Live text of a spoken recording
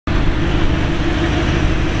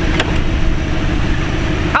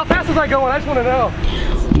I going? I just want to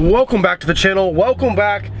know. Welcome back to the channel. Welcome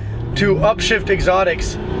back to Upshift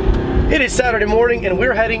Exotics. It is Saturday morning and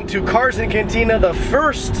we're heading to Cars and Cantina, the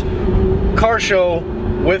first car show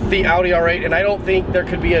with the Audi R8, and I don't think there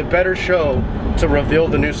could be a better show to reveal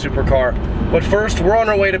the new supercar. But first, we're on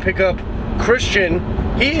our way to pick up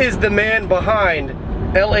Christian. He is the man behind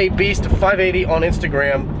LA Beast 580 on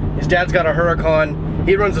Instagram. His dad's got a Huracan.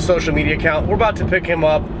 He runs a social media account. We're about to pick him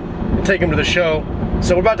up and take him to the show.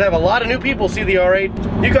 So we're about to have a lot of new people see the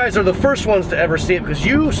R8. You guys are the first ones to ever see it because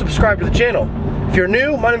you subscribe to the channel. If you're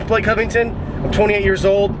new, my name is Blake Covington. I'm 28 years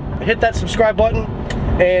old. Hit that subscribe button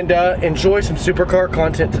and enjoy some supercar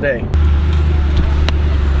content today.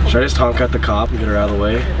 Should I just honk at the cop and get her out of the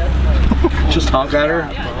way? Just honk at her?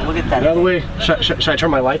 Look at that. Get out of the way. Should I turn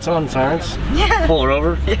my lights on, sirens? Yeah. Pull her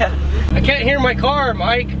over? Yeah. I can't hear my car,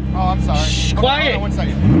 Mike. Oh, I'm sorry. Shh, quiet. Hold on 1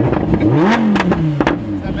 second.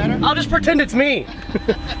 Is that better? I'll just pretend it's me.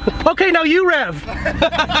 Okay, now you rev.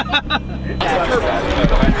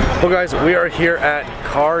 Well guys, we are here at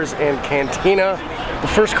Cars and Cantina, the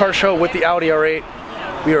first car show with the Audi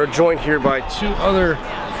R8. We are joined here by two other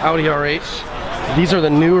Audi R8s. These are the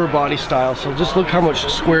newer body styles, so just look how much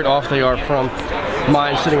squared off they are from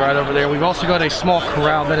mine sitting right over there. We've also got a small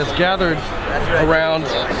crowd that has gathered around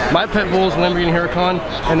my pit bulls, Lamborghini Huracan,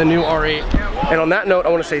 and the new R8. And on that note, I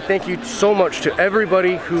want to say thank you so much to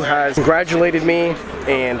everybody who has congratulated me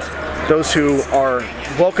and those who are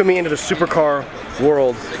welcoming me into the supercar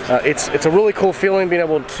world. It's a really cool feeling being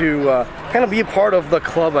able to kind of be a part of the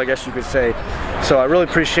club, I guess you could say. So I really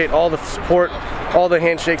appreciate all the support, all the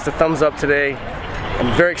handshakes, the thumbs up today.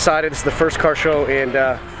 I'm very excited. This is the first car show, and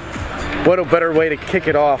what a better way to kick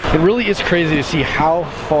it off. It really is crazy to see how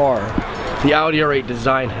far the Audi R8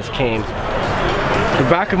 design has came. The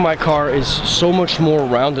back of my car is so much more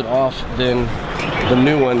rounded off than the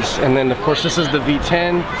new ones, and then of course this is the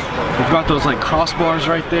V10. We've got those like crossbars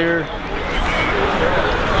right there.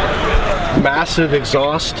 Massive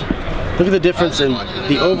exhaust. Look at the difference in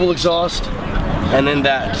the oval exhaust and then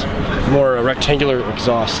that more rectangular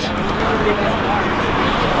exhaust.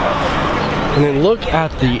 And then look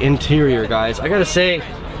at the interior, guys. I gotta say,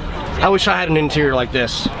 I wish I had an interior like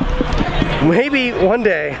this. Maybe one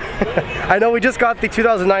day, I know we just got the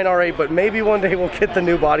 2009 R8, but maybe one day we'll get the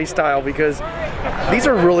new body style because these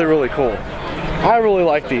are really, really cool. I really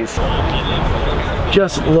like these.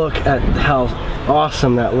 Just look at how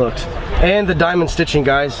awesome that looks. And the diamond stitching,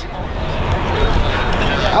 guys.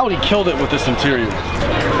 Audi killed it with this interior.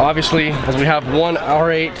 Obviously, as we have one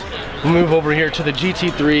R8, we'll move over here to the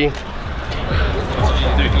GT3.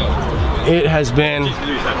 It has been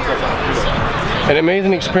an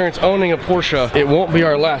amazing experience owning a Porsche. It won't be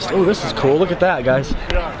our last. Oh, this is cool. Look at that, guys.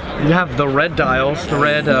 You have the red dials, the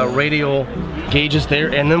red radial gauges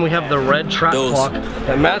there, and then we have the red track clock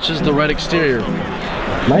that matches the red exterior.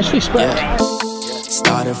 Nicely spec. Yeah.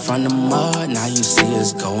 Started from the mud, now you see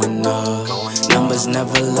us going up. Numbers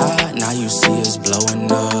never lie, now you see us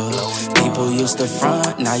blowing up. People used to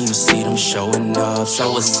front, now you see them showing up.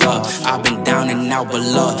 So what's up? I've been down and out, but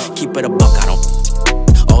look, keep it a buck, I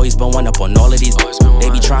don't. Always been one up on all of these. They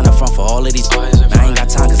be trying to front for all of these. I ain't got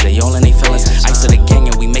time cause they all in they feelings. Ice of the gang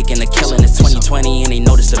and we making a killing. It's 2020 and they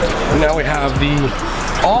notice it. And now we have the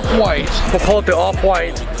off-white, we'll call it the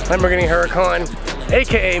off-white Lamborghini Huracan,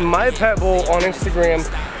 aka my pet bull on Instagram.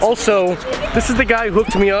 Also, this is the guy who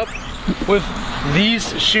hooked me up with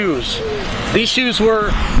these shoes. These shoes were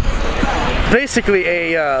basically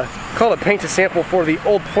a called a paint to sample for the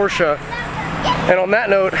old Porsche. And on that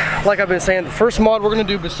note, like I've been saying, the first mod we're gonna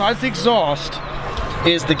do besides the exhaust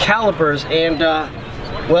is the calipers. And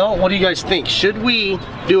well, what do you guys think? Should we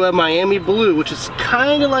do a Miami blue, which is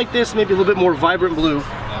kind of like this, maybe a little bit more vibrant blue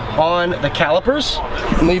on the calipers,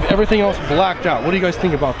 and leave everything else blacked out? What do you guys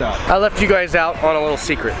think about that? I left you guys out on a little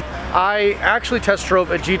secret. I actually test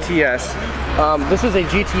drove a GTS. This is a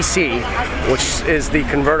GTC, which is the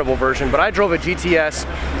convertible version, but I drove a GTS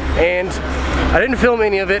and I didn't film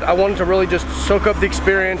any of it. I wanted to really just soak up the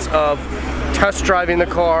experience of test driving the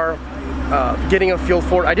car, getting a feel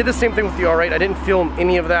for it. I did the same thing with the R8. I didn't film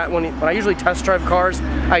any of that. When I usually test drive cars,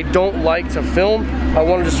 I don't like to film. I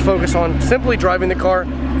want to just focus on simply driving the car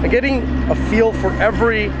and getting a feel for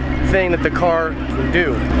everything that the car can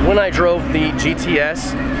do. When I drove the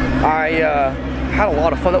GTS, I had a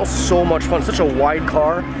lot of fun. That was so much fun. Such a wide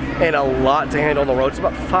car and a lot to handle on the road. It's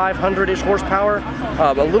about 500-ish horsepower,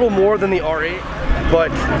 a little more than the R8,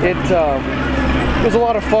 but it was a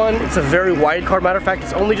lot of fun. It's a very wide car. Matter of fact,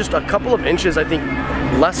 it's only just a couple of inches, I think,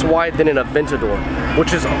 less wide than an Aventador,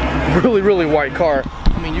 which is a really, really wide car.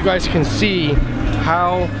 I mean, you guys can see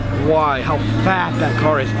how wide, how fat that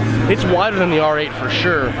car is. It's wider than the R8 for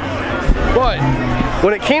sure. But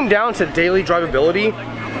when it came down to daily drivability,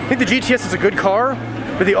 I think the GTS is a good car,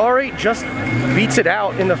 but the R8 just beats it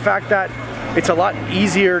out in the fact that it's a lot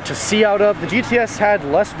easier to see out of. The GTS had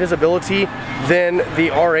less visibility than the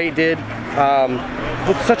R8 did.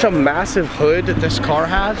 With such a massive hood that this car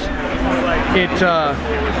has, it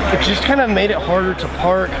just kind of made it harder to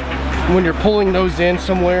park when you're pulling those in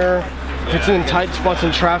somewhere, if it's in tight spots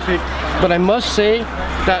in traffic. But I must say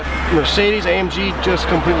that Mercedes AMG just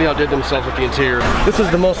completely outdid themselves with the interior. This is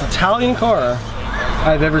the most Italian car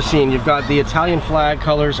I've ever seen. You've got the Italian flag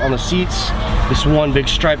colors on the seats, this one big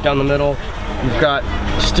stripe down the middle. You've got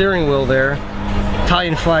steering wheel there,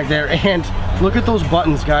 Italian flag there, and look at those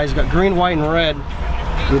buttons, guys. You've got green, white, and red,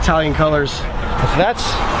 the Italian colors. If that's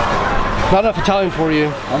not enough Italian for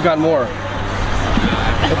you, I've got more.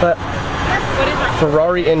 Look at that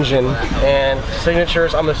Ferrari engine and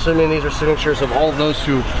signatures. I'm assuming these are signatures of all of those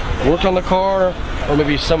who worked on the car, or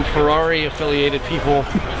maybe some Ferrari affiliated people.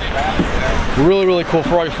 Really, really cool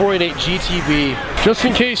Ferrari 488 GTB. Just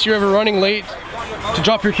in case you're ever running late to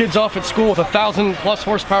drop your kids off at school with a 1,000+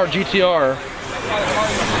 horsepower GTR,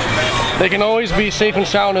 they can always be safe and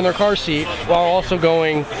sound in their car seat while also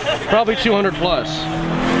going probably 200+.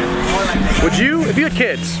 Would you, if you had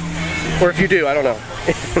kids, or if you do, I don't know,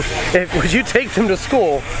 would you take them to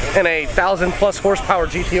school in a 1,000+ horsepower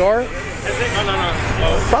GTR?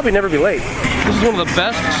 Probably never be late. This is one of the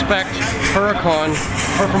best spec Huracan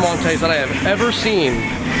Performantes that I have ever seen.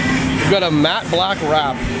 You've got a matte black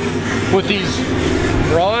wrap with these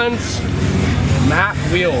bronze matte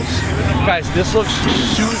wheels. Guys, this looks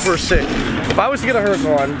super sick. If I was to get a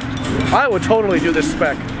Huracan, I would totally do this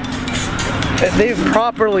spec. They've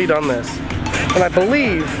properly done this. And I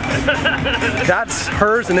believe that's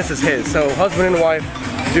hers and this is his. So husband and wife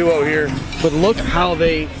duo here. But look how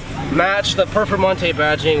they match the Performante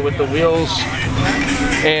badging with the wheels.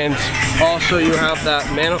 And also you have that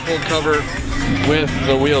manifold cover with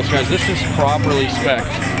the wheels. Guys, this is properly spec'd.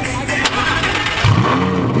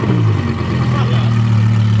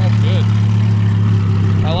 That's good.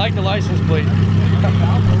 I like the license plate.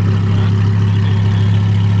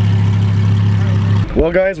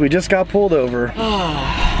 Well guys, we just got pulled over.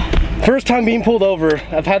 First time being pulled over.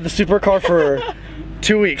 I've had the supercar for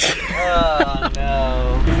 2 weeks. Oh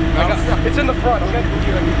no. It's in the front. Okay?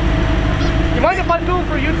 You mind if I film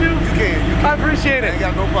for YouTube? You can. I appreciate it. I ain't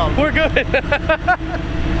got no problem. We're good.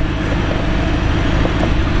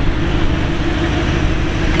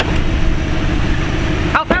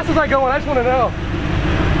 How fast was I going? I just want to know.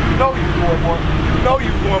 You know you going, boy. You know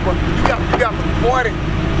you going, boy. You got 40.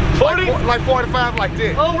 40? Like 45 like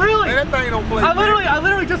that. Oh really? Man, that thing don't play. I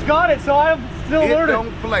literally just got it, so I'm still learning. It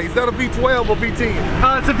don't play. Is that a V12 or V10?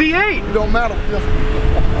 It's a V8. It don't matter.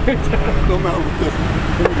 It don't matter.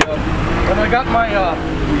 Here we go. And I got my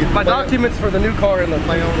my documents for the new car in the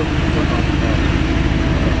play on the.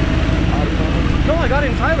 No, I got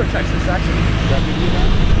it in Tyler, Texas, actually.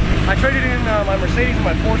 I traded in my Mercedes and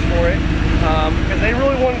my Porsche for it because they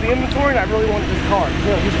really wanted the inventory and I really wanted this car. You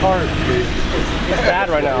know, this car is bad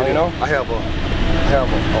right now, you know? I have a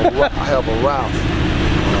Rouse.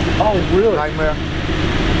 Oh, really? Nightmare.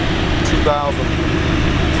 2020.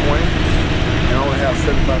 And I only have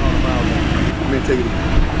 7,500 miles on it. I'm gonna take it.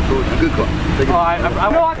 A good car.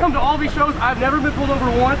 I know I come to all these shows. I've never been pulled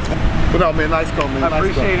over once. But no, man, nice car, man. I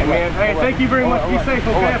appreciate it, man. Hey, thank you very much. Be safe,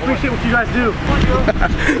 okay? I appreciate what you guys do.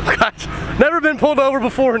 Gosh, never been pulled over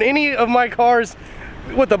before in any of my cars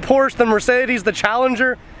with the Porsche, the Mercedes, the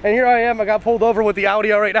Challenger, and here I am. I got pulled over with the Audi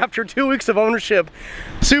R8 after 2 weeks of ownership.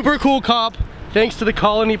 Super cool cop. Thanks to the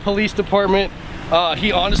Colony Police Department.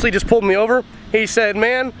 He honestly just pulled me over. He said,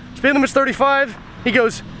 man, speed limit's 35. He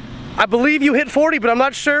goes, I believe you hit 40, but I'm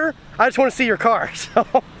not sure. I just want to see your car. So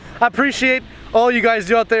I appreciate all you guys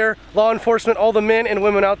do out there, law enforcement, all the men and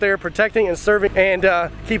women out there protecting and serving and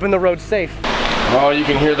keeping the roads safe. Oh, you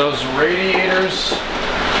can hear those radiators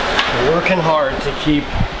working hard to keep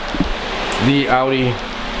the Audi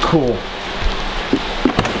cool.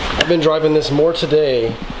 I've been driving this more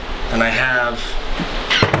today than I have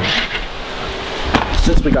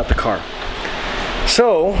since we got the car.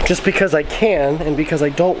 So, just because I can, and because I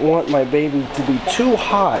don't want my baby to be too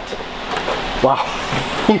hot, wow,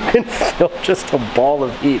 you can feel just a ball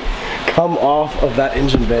of heat come off of that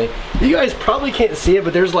engine bay. You guys probably can't see it,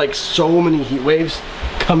 but there's like so many heat waves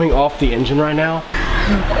coming off the engine right now.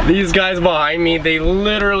 These guys behind me, they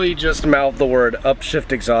literally just mouthed the word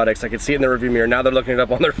Upshift Exotics. I can see it in the review mirror. Now they're looking it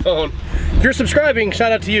up on their phone. If you're subscribing,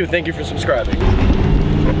 shout out to you. Thank you for subscribing.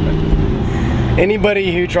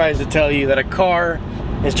 Anybody who tries to tell you that a car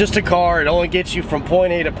is just a car, it only gets you from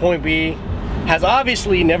point A to point B, has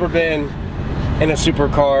obviously never been in a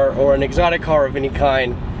supercar or an exotic car of any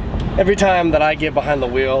kind, every time that I get behind the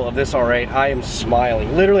wheel of this R8, I am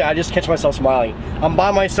smiling. Literally, I just catch myself smiling. I'm by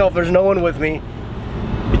myself, there's no one with me.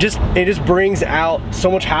 It just brings out so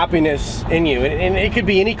much happiness in you. And it could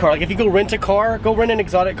be any car. Like if you go rent a car, go rent an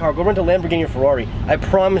exotic car, go rent a Lamborghini or Ferrari. I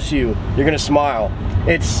promise you, you're gonna smile.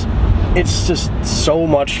 It's just so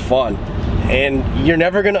much fun. And you're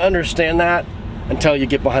never gonna understand that until you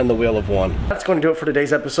get behind the wheel of one. That's going to do it for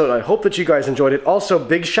today's episode. I hope that you guys enjoyed it. Also,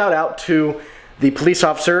 big shout out to the police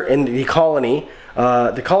officer in the Colony,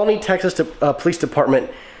 Texas Police Department.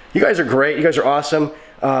 You guys are great. You guys are awesome.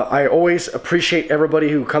 I always appreciate everybody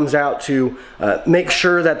who comes out to make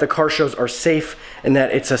sure that the car shows are safe and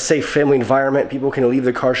that it's a safe family environment. People can leave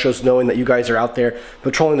the car shows knowing that you guys are out there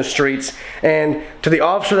patrolling the streets. And to the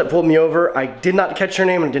officer that pulled me over, I did not catch your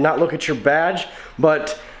name and did not look at your badge,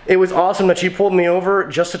 but it was awesome that you pulled me over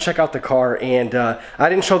just to check out the car. And I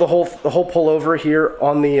didn't show the whole pullover here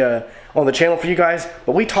on the channel for you guys,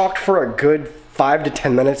 but we talked for a good 5 to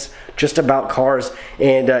 10 minutes just about cars.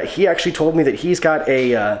 And he actually told me that he's got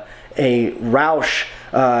a Roush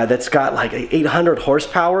that's got like 800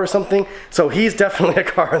 horsepower or something. So he's definitely a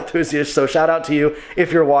car enthusiast. So shout out to you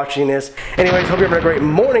if you're watching this. Anyways, hope you're having a great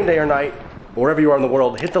morning, day, or night. Wherever you are in the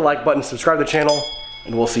world, hit the like button, subscribe to the channel,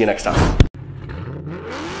 and we'll see you next time.